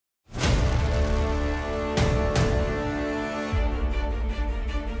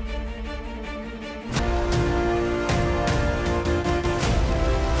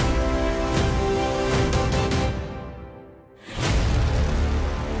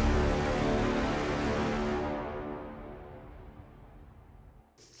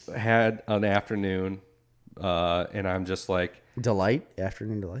had an afternoon, and I'm just like,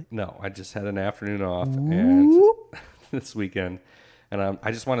 Afternoon delight. no, I just had an afternoon off and this weekend, and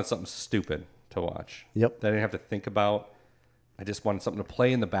I just wanted something stupid to watch. Yep. That I didn't have to think about. I just wanted something to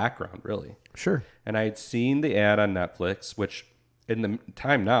play in the background, really. Sure. And I had seen the ad on Netflix, which in the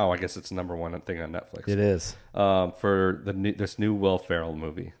time now, I guess it's the #1 thing on Netflix. It is. For this new Will Ferrell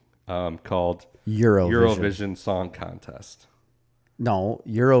movie called Eurovision Song Contest. No,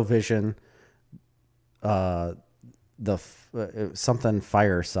 Eurovision. Something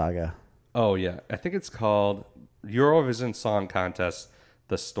Fire Saga. Oh yeah, I think it's called Eurovision Song Contest: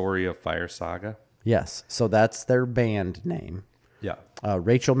 The Story of Fire Saga. Yes. So that's their band name. Yeah.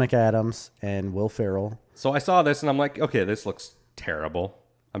 Rachel McAdams and Will Ferrell. So I saw this and I'm like, okay, this looks terrible.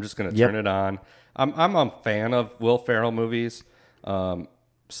 I'm just gonna turn it on. I'm a fan of Will Ferrell movies.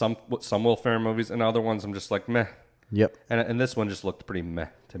 Some Will Ferrell movies, and other ones I'm just like meh. Yep. And this one just looked pretty meh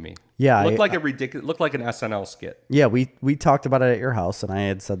to me. Yeah, it looked like a ridiculous. Looked like an SNL skit. Yeah, we talked about it at your house, and I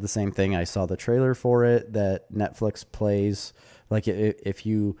had said the same thing. I saw the trailer for it that Netflix plays. Like if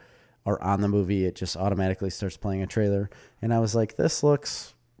you are on the movie, it just automatically starts playing a trailer, and I was like, this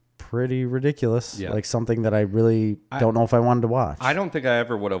looks pretty ridiculous. Yeah. Like something that I really don't know if I wanted to watch. I don't think I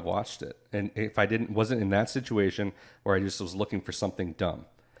ever would have watched it, and if I wasn't in that situation where I just was looking for something dumb.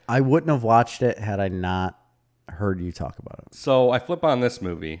 I wouldn't have watched it had I not heard you talk about it. So I flip on this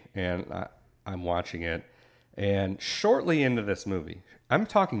movie, and I'm watching it, and shortly into this movie, I'm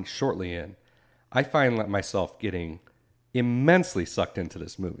talking shortly in, I find myself getting immensely sucked into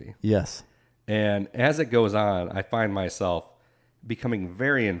this movie. Yes. And as it goes on, I find myself becoming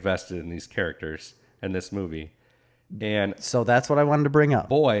very invested in these characters in this movie. And so that's what I wanted to bring up.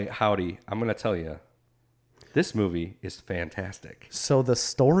 Boy, howdy, I'm going to tell you, this movie is fantastic. So the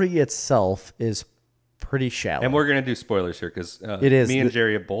story itself is pretty shallow. And we're going to do spoilers here because it is. Me and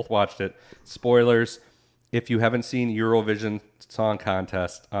Jerry have both watched it. Spoilers. If you haven't seen Eurovision Song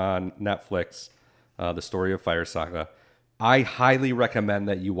Contest on Netflix, The Story of Fire Saga, I highly recommend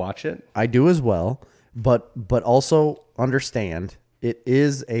that you watch it. I do as well, but also understand it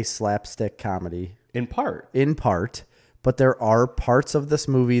is a slapstick comedy. In part, but there are parts of this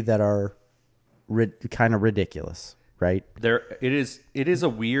movie that are kind of ridiculous, right? It is a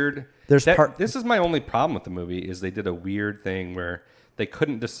weird. This is my only problem with the movie is they did a weird thing where they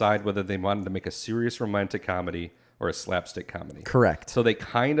couldn't decide whether they wanted to make a serious romantic comedy or a slapstick comedy. Correct. So they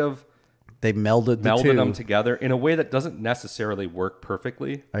kind of melded them together in a way that doesn't necessarily work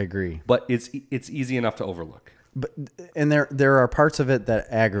perfectly. I agree, but it's easy enough to overlook. And there are parts of it that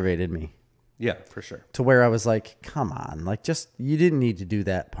aggravated me. Yeah, for sure. To where I was like, come on, like you didn't need to do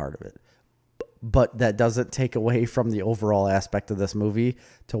that part of it. But that doesn't take away from the overall aspect of this movie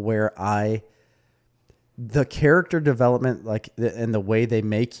to where the character development, and the way they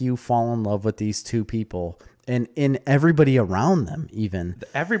make you fall in love with these two people and in everybody around them, even.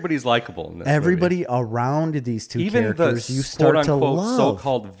 Everybody's likable in this Everybody movie. Around these two even characters, the you start to love.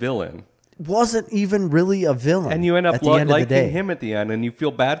 So-called villain. Wasn't even really a villain. And you end up liking him at the end, and you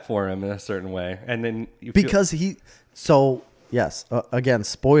feel bad for him in a certain way. And then yes, again,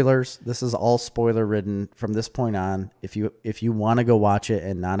 spoilers. This is all spoiler ridden from this point on. If you want to go watch it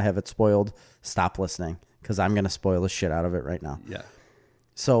and not have it spoiled, stop listening because I'm going to spoil the shit out of it right now. Yeah.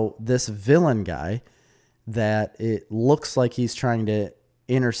 So this villain guy that it looks like he's trying to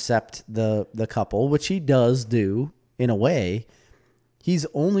intercept the couple, which he does do in a way. He's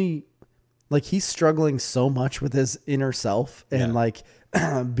struggling so much with his inner self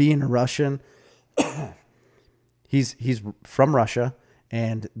and being a Russian. He's from Russia,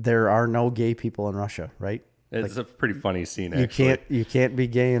 and there are no gay people in Russia, right? It's a pretty funny scene. Actually, you can't be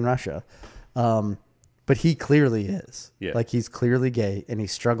gay in Russia, but he clearly is. Yeah. Like he's clearly gay, and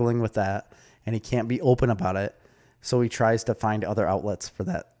he's struggling with that, and he can't be open about it. So he tries to find other outlets for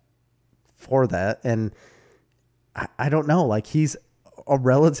that, and I don't know. Like he's a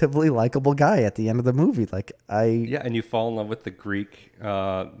relatively likable guy at the end of the movie. and you fall in love with the Greek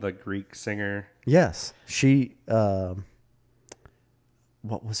singer. Yes, she. What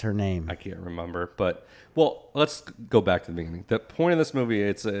was her name? I can't remember. But let's go back to the beginning. The point of this movie,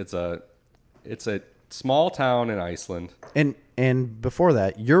 it's a small town in Iceland. And before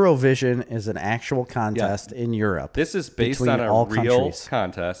that, Eurovision is an actual contest in Europe. This is based on a real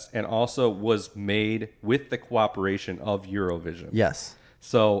contest and also was made with the cooperation of Eurovision. Yes.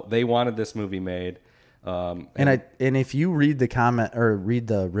 So they wanted this movie made. And if you read the comment or read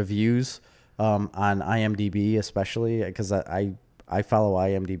the reviews on IMDb, especially because I follow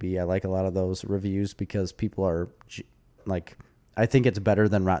IMDb, I like a lot of those reviews because people are I think it's better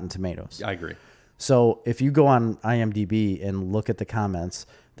than Rotten Tomatoes. I agree. So if you go on IMDb and look at the comments,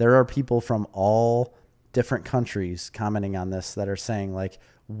 there are people from all different countries commenting on this that are saying like,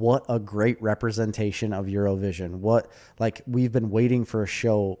 what a great representation of Eurovision. What, like, we've been waiting for a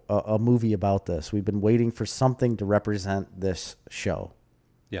show, a movie about this. We've been waiting for something to represent this show.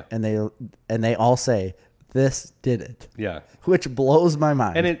 Yeah. And they all say this did it. Yeah. Which blows my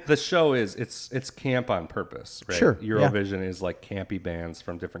mind. And the show is it's camp on purpose, right? Sure. Eurovision is like campy bands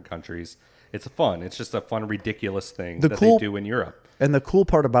from different countries. It's fun. It's just a fun, ridiculous thing that they do in Europe. And the cool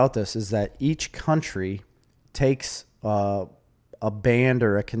part about this is that each country takes a band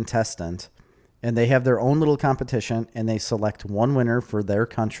or a contestant, and they have their own little competition, and they select one winner for their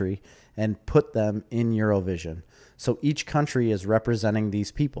country and put them in Eurovision. So each country is representing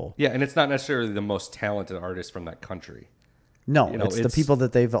these people. Yeah, and it's not necessarily the most talented artist from that country. No, it's the people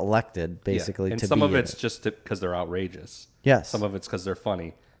that they've elected, basically. Yeah. And to some be of in it's just because they're outrageous. Yes. Some of it's because they're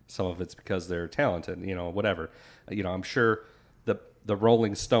funny. Some of it's because they're talented. Whatever. I'm sure the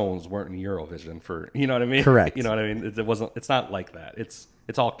Rolling Stones weren't in Eurovision for. You know what I mean? Correct. You know what I mean? It wasn't. It's not like that. It's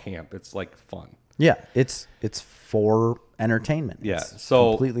all camp. It's like fun. Yeah, it's for entertainment. Yeah, It's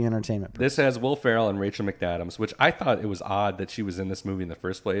so completely entertainment. This has Will Ferrell and Rachel McAdams, which I thought it was odd that she was in this movie in the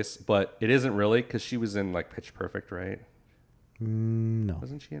first place, but it isn't really because she was in like Pitch Perfect, right? No.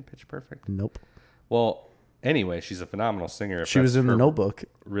 Wasn't she in Pitch Perfect? Nope. Well, anyway, she's a phenomenal singer. She was in The Notebook.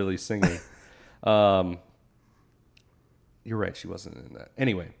 Really singing. You're right, she wasn't in that.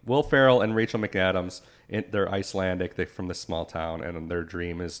 Anyway, Will Ferrell and Rachel McAdams, they're Icelandic. They're from this small town, and their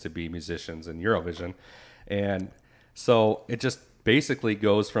dream is to be musicians in Eurovision. And so it just basically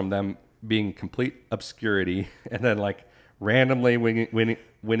goes from them being complete obscurity and then like randomly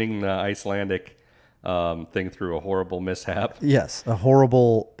winning the Icelandic thing through a horrible mishap. Yes, a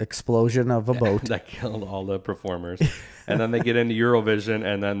horrible explosion of a boat. That killed all the performers. And then they get into Eurovision,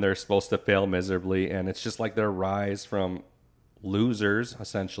 and then they're supposed to fail miserably. And it's just like their rise from losers,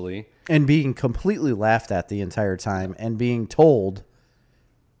 essentially. And being completely laughed at the entire time, and being told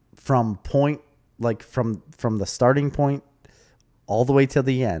from the starting point all the way to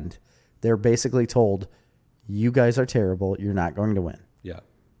the end, they're basically told, you guys are terrible, you're not going to win. Yeah.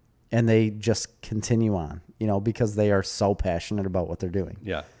 And they just continue on, because they are so passionate about what they're doing.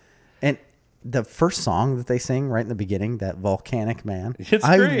 Yeah. And the first song that they sing right in the beginning, that Volcanic Man, it's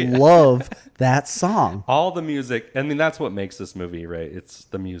I great. love that song. All the music. I mean, that's what makes this movie, right? It's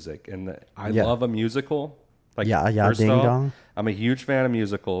the music. And I love a musical. Like, yeah, first ding off, dong. I'm a huge fan of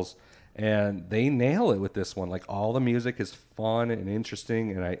musicals. And they nail it with this one. Like, all the music is fun and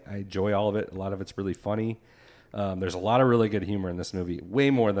interesting, and I enjoy all of it. A lot of it's really funny. There's a lot of really good humor in this movie, way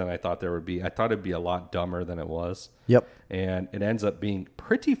more than I thought there would be. I thought it'd be a lot dumber than it was. Yep. And it ends up being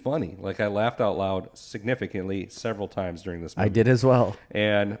pretty funny. Like, I laughed out loud significantly several times during this movie. I did as well.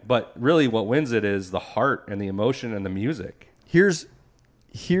 But really what wins it is the heart and the emotion and the music. Here's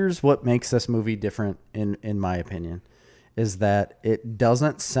what makes this movie different, in my opinion, is that it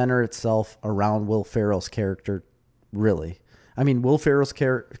doesn't center itself around Will Ferrell's character, really. I mean, Will Ferrell's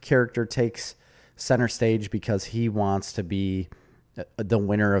character takes center stage because he wants to be the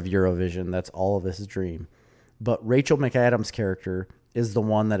winner of Eurovision. That's all of his dream. But Rachel McAdams' character is the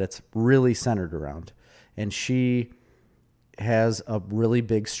one that it's really centered around. And she has a really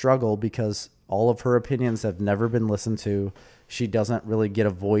big struggle because all of her opinions have never been listened to. She doesn't really get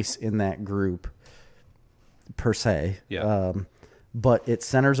a voice in that group per se. Yeah. But it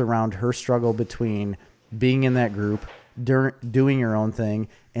centers around her struggle between being in that group, doing her own thing,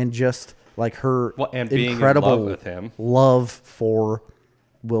 and just like her and being incredible in love with him. Love for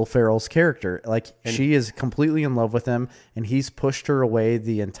Will Ferrell's character. Like, she is completely in love with him, and he's pushed her away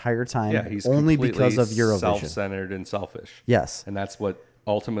the entire time. Yeah, he's only completely because of Eurovision. Self-centered and selfish. Yes. And that's what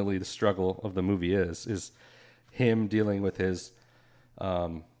ultimately the struggle of the movie is him dealing with his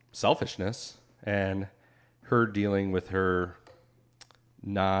selfishness and her dealing with her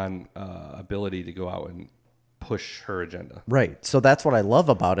ability to go out and push her agenda. Right. So that's what I love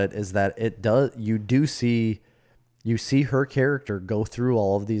about it, is that you see her character go through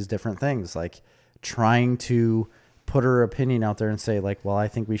all of these different things, like trying to put her opinion out there and say like, well, I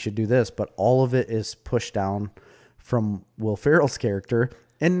think we should do this, but all of it is pushed down from Will Ferrell's character.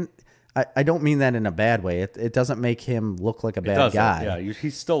 And I don't mean that in a bad way. It doesn't make him look like a bad guy. Yeah,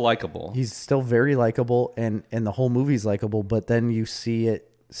 he's still likable. He's still very likable, and the whole movie's likable, but then you see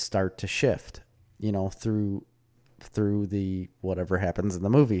it start to shift, through the whatever happens in the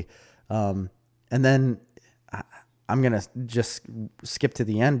movie. And then I'm going to just skip to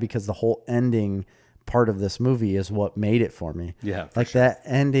the end, because the whole ending part of this movie is what made it for me. Yeah. Like sure. that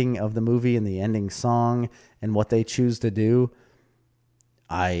ending of the movie and the ending song and what they choose to do.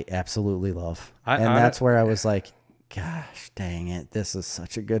 I absolutely love. I And that's where I was like, gosh, dang it. This is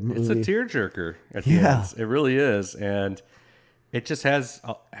such a good movie. It's a tearjerker at the end. It really is. And it just has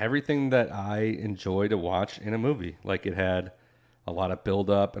everything that I enjoy to watch in a movie. Like, it had a lot of build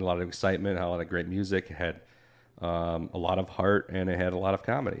up and a lot of excitement, a lot of great music. It had a lot of heart, and it had a lot of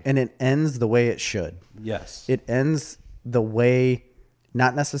comedy. And it ends the way it should. Yes. It ends the way,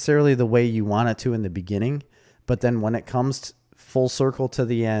 not necessarily the way you want it to in the beginning, but then when it comes full circle to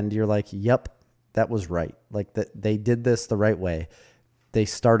the end, you're like, yep, that was right. Like, that they did this the right way. They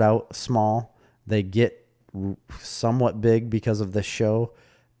start out small, they get somewhat big because of the show,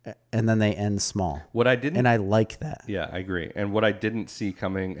 and then they end small. What I didn't, and I like that. Yeah, I agree. And what I didn't see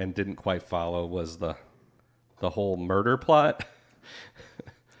coming and didn't quite follow was the whole murder plot.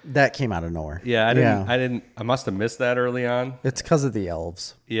 That came out of nowhere. Yeah, I must have missed that early on. It's because of the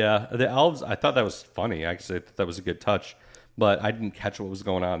elves. Yeah, the elves, I thought that was funny. Actually, I thought that was a good touch, but I didn't catch what was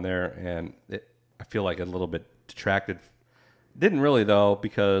going on there, and I feel like a little bit detracted. Didn't really, though,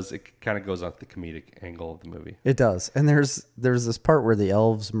 because it kind of goes off the comedic angle of the movie. It does. And there's this part where the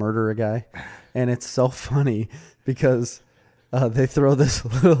elves murder a guy, and it's so funny because they throw this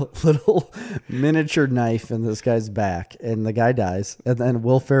little miniature knife in this guy's back, and the guy dies. And then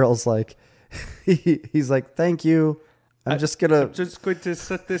Will Ferrell's like, he's like, thank you. I'm just going to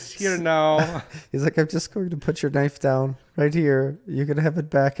set this here now. He's like, I'm just going to put your knife down right here. You can have it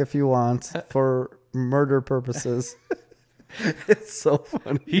back if you want for murder purposes. It's so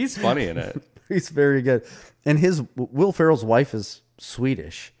funny. He's funny in it. He's very good. And Will Ferrell's wife is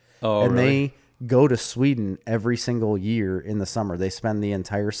Swedish. Oh, and really? They go to Sweden every single year in the summer. They spend the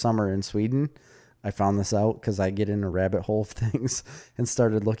entire summer in Sweden. I found this out because I get in a rabbit hole of things and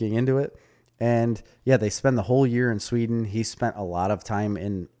started looking into it. And yeah, they spend the whole year in Sweden. He spent a lot of time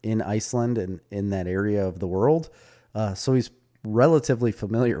in Iceland and in that area of the world. So he's relatively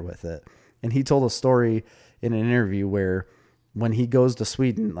familiar with it. And he told a story in an interview where when he goes to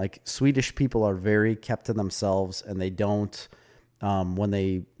Sweden, like, Swedish people are very kept to themselves, and they don't, when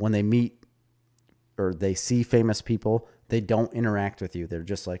they meet or they see famous people, they don't interact with you. They're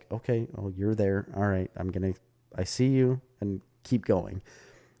just like, okay, oh, you're there. All right, I see you, and keep going.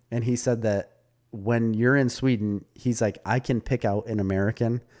 And he said that when you're in Sweden, he's like, I can pick out an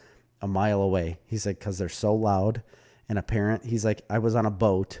American a mile away. He's like, because they're so loud and apparent. He's like, I was on a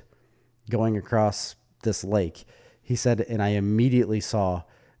boat going across this lake. He said, and I immediately saw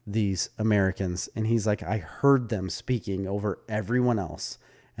these Americans, and he's like, I heard them speaking over everyone else.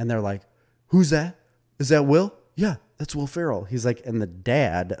 And they're like, who's that? Is that Will? Yeah, that's Will Ferrell. He's like, and the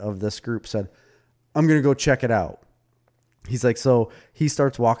dad of this group said, I'm going to go check it out. He's like, so he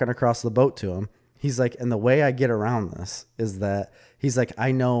starts walking across the boat to him. He's like, and the way I get around this is that he's like,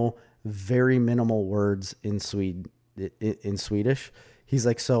 I know very minimal words in Swedish. He's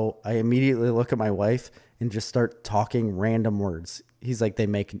like, so I immediately look at my wife and just start talking random words. He's like, they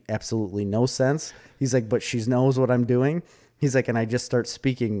make absolutely no sense. He's like, but she knows what I'm doing. He's like, and I just start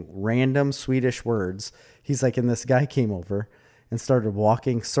speaking random Swedish words. He's like, and this guy came over and started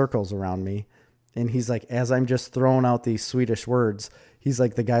walking circles around me. And he's like, as I'm just throwing out these Swedish words, he's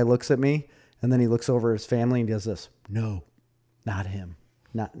like, the guy looks at me, and then he looks over his family and does this. No, not him.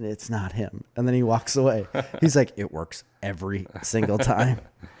 It's not him. And then he walks away. He's like, it works every single time.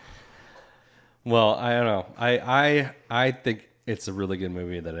 Well, I don't know. I think it's a really good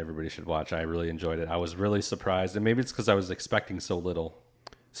movie that everybody should watch. I really enjoyed it. I was really surprised, and maybe it's because I was expecting so little.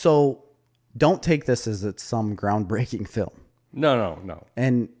 So don't take this as it's some groundbreaking film. No.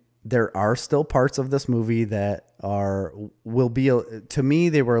 And there are still parts of this movie that will be, to me,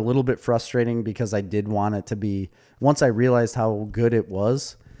 they were a little bit frustrating because I did want it to be, once I realized how good it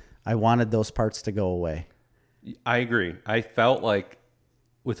was, I wanted those parts to go away. I agree. I felt like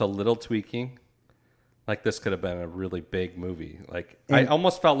with a little tweaking, like this could have been a really big movie. Like, I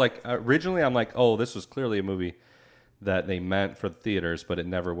almost felt like originally I'm like, oh, this was clearly a movie that they meant for the theaters, but it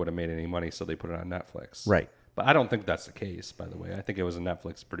never would have made any money, so they put it on Netflix. Right. But I don't think that's the case, by the way. I think it was a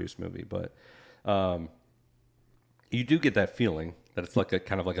Netflix-produced movie, but you do get that feeling that it's like a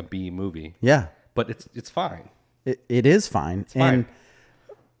kind of like a B movie. Yeah, but it's fine. It is fine. It's fine.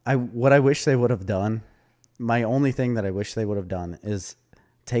 And what I wish they would have done, my only thing that I wish they would have done is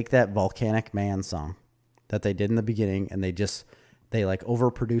take that Volcanic Man song that they did in the beginning, and they like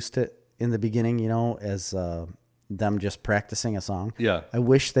overproduced it in the beginning, you know, as them just practicing a song. Yeah. I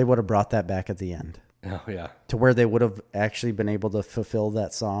wish they would have brought that back at the end. Oh, yeah. To where they would have actually been able to fulfill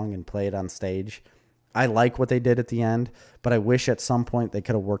that song and play it on stage. I like what they did at the end, but I wish at some point they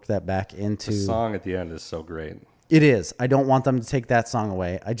could have worked that back into... The song at the end is so great. It is. I don't want them to take that song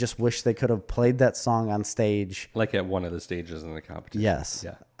away. I just wish they could have played that song on stage. Like at one of the stages in the competition. Yes.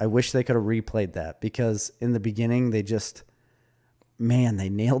 Yeah. I wish they could have replayed that because in the beginning they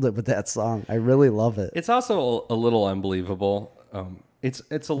nailed it with that song. I really love it. It's also a little unbelievable. It's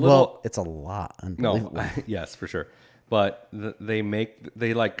a little. Well, it's a lot unbelievable. No, yes, for sure. But they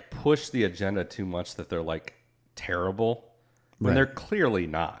like push the agenda too much that they're like terrible when they're clearly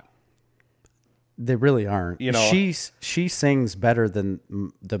not. They really aren't. You know, she sings better than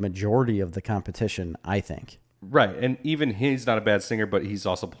the majority of the competition, I think. Right, and even he's not a bad singer, but he's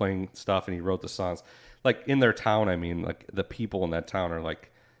also playing stuff, and he wrote the songs. Like in their town, I mean, like the people in that town are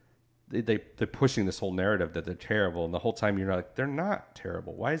like they're pushing this whole narrative that they're terrible, and the whole time you're like, they're not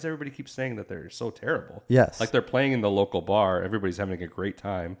terrible. Why does everybody keep saying that they're so terrible? Yes, like they're playing in the local bar, everybody's having a great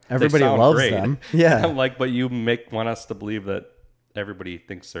time. Everybody loves them. Yeah, and I'm like, but you want us to believe that everybody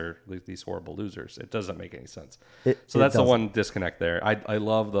thinks they're these horrible losers. It doesn't make any sense. So that's the one disconnect there. I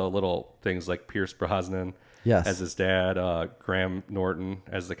love the little things like Pierce Brosnan as his dad, Graham Norton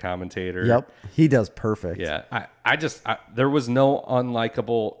as the commentator. Yep, he does perfect. Yeah, I there was no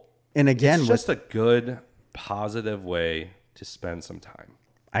unlikable. And again, it's just a good, positive way to spend some time.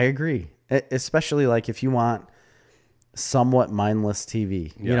 I agree, especially like if you want somewhat mindless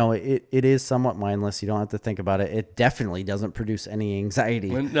TV. You know, it is somewhat mindless. You don't have to think about it. It definitely doesn't produce any anxiety.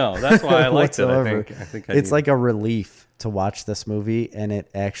 No, that's why I liked it. I think it's like a relief to watch this movie and it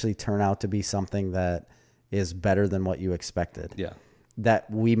actually turn out to be something that is better than what you expected. Yeah.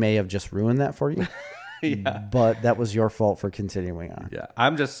 That we may have just ruined that for you. Yeah. But that was your fault for continuing on. Yeah.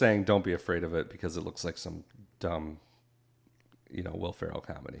 I'm just saying don't be afraid of it because it looks like some dumb, Will Ferrell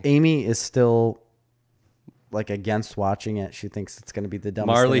comedy. Amy is still like against watching it. She thinks it's going to be the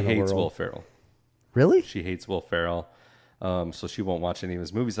dumbest Marley thing in the hates world. Will Ferrell. Really? She hates Will Ferrell. So she won't watch any of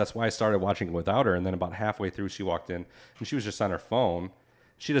his movies. That's why I started watching it without her. And then about halfway through, she walked in and she was just on her phone.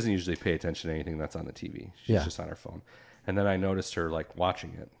 She doesn't usually pay attention to anything that's on the TV. She's just on her phone. And then I noticed her like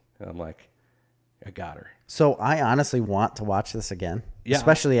watching it. And I'm like, I got her. So I honestly want to watch this again, Yeah.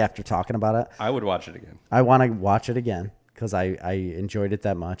 especially after talking about it. I would watch it again. I want to watch it again because I enjoyed it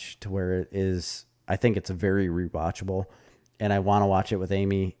that much to where it is. I think it's very rewatchable, and I want to watch it with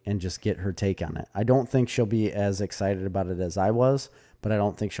Amy and just get her take on it. I don't think she'll be as excited about it as I was, but I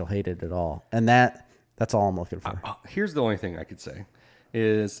don't think she'll hate it at all. And that's all I'm looking for. Here's the only thing I could say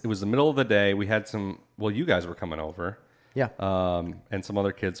is it was the middle of the day. We had you guys were coming over. Yeah. And some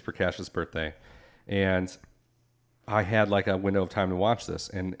other kids for Cash's birthday. And I had like a window of time to watch this,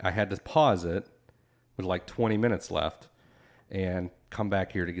 and I had to pause it with like 20 minutes left and come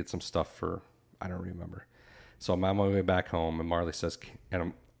back here to get some stuff for, I don't remember. So I'm on my way back home, and Marley says, and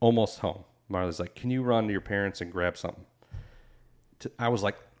I'm almost home. Marley's like, can you run to your parents and grab something? I was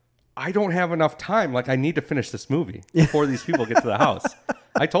like, I don't have enough time. Like, I need to finish this movie before these people get to the house.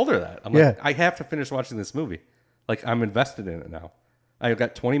 I told her that. I'm like, I have to finish watching this movie. Like, I'm invested in it now. I've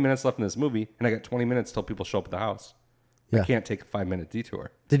got 20 minutes left in this movie, and I got 20 minutes till people show up at the house. I can't take a 5-minute detour.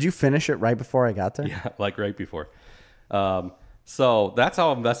 Did you finish it right before I got there? Yeah, like right before. So that's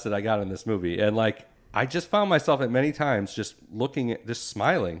how invested I got in this movie. And like, I just found myself at many times just looking at, just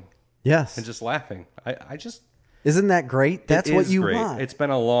smiling. Yes. And just laughing. I just... Isn't that great? That's what you want. It's been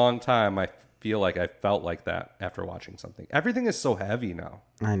a long time. I feel like I felt like that after watching something. Everything is so heavy now.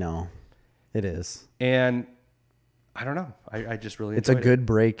 I know. It is. And I don't know. I just really It's a good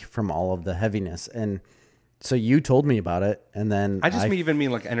break from all of the heaviness. And so you told me about it, and then I just even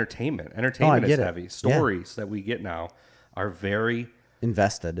mean like entertainment. Entertainment is heavy. Stories that we get now are very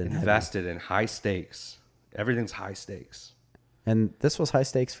invested in high stakes. Everything's high stakes. And this was high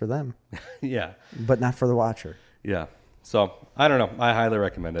stakes for them. Yeah. But not for the watcher. Yeah. So I don't know. I highly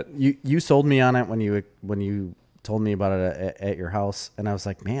recommend it. You sold me on it when you told me about it at your house, and I was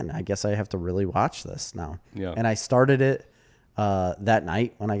like, man, I guess I have to really watch this now. Yeah. And I started it that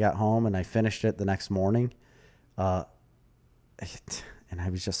night when I got home, and I finished it the next morning. And I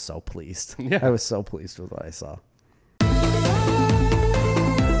was just so pleased. Yeah. I was so pleased with what I saw.